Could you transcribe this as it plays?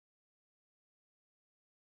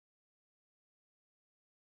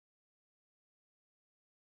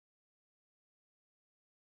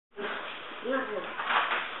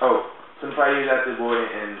Oh, 25 years after the wedding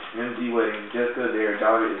and MZ wedding, Jessica, their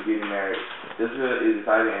daughter, is getting married. Jessica is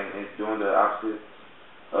excited and is doing the opposite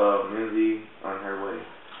of MZ on her wedding.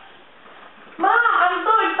 Mom, I'm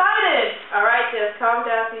so excited! Alright, Jess, calm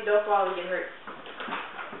down so you don't fall and get hurt.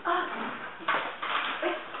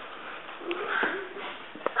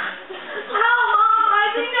 How, Mom? I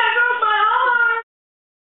think I broke my arm!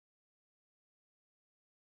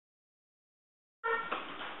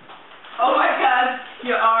 Oh my God,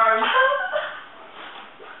 your arm.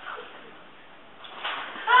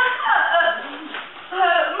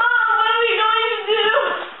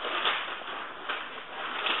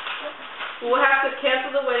 We'll have to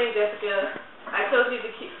cancel the wedding, Jessica. I told you to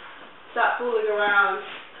stop fooling around.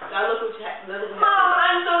 Now look what happened. Mom,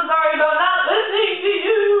 I'm so sorry about not listening to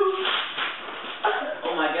you.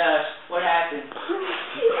 Oh my gosh, what happened?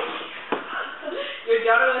 Your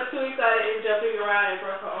daughter was too excited and jumping around and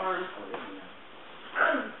broke her arm.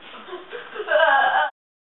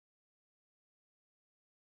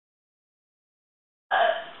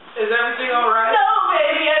 Is everything alright? No,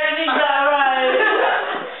 baby, everything's alright.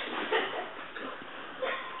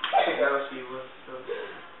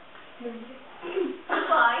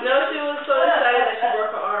 No, she was so excited that she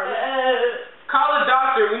broke her arm. Call a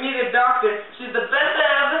doctor. We need a doctor. She's the best I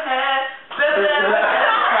ever had. Best I ever had.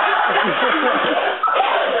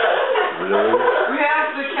 We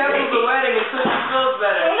have to cancel the wedding until she feels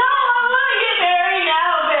better. No, I want to get married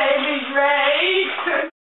now, baby Drake.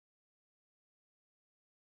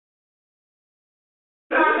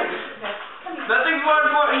 Nothing's more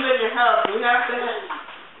important than your health. We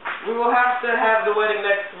will have to have the wedding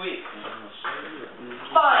next week.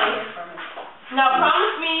 Fine. Now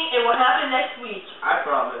promise me it will happen next week. I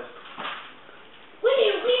promise.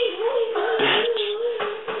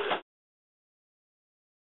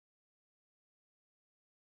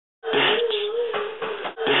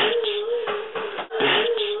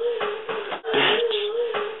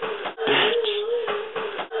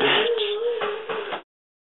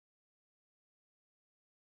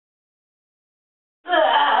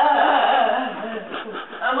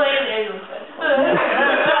 I'm waiting.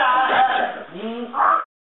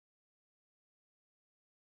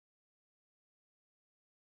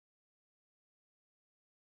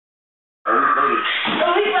 A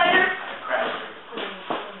week later.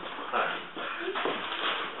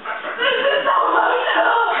 This is so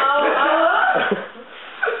emotional.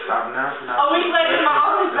 Stop now. A week later, my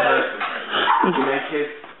office says. You may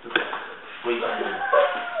kiss. Wait.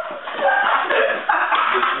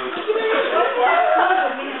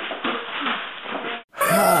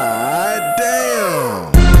 Hot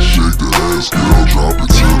damn. Shake the ass, girl, drop it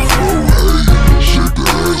to the floor, hey. Shake the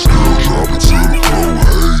ass, girl, drop it to the floor,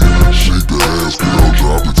 hey. Shake the ass, girl,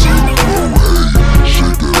 drop it to the floor, hey.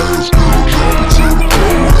 Shake the ass, girl, drop it to the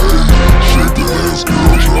floor, hey. Shake the ass,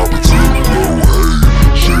 girl, drop it to the floor, hey.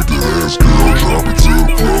 Shake the ass, girl, drop it to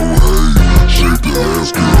the floor, hey. Shake the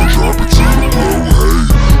ass, girl, drop it to the floor, hey.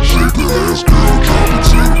 Shake the ass, girl, drop it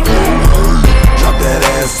to the floor, hey. Drop that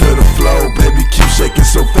ass to the floor, baby, keep shaking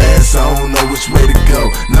so fast, I don't know which way to go.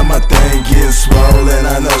 Now my thing getting swollen,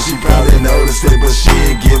 I know she probably noticed it, but she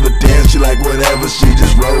ain't give a damn, she like whatever, she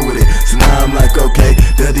just roll with it. So now I'm like, okay,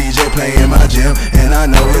 the DJ playing my jam, and I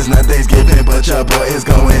know it's not Thanksgiving, but your boy is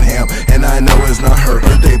going ham. And I know it's not her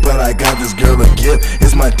birthday, but I got this girl a gift,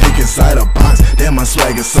 it's my dick inside a box, damn my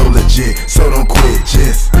swag is so legit, so don't quit,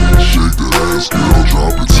 just shake that ass, girl,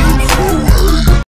 drop it to the floor, hey.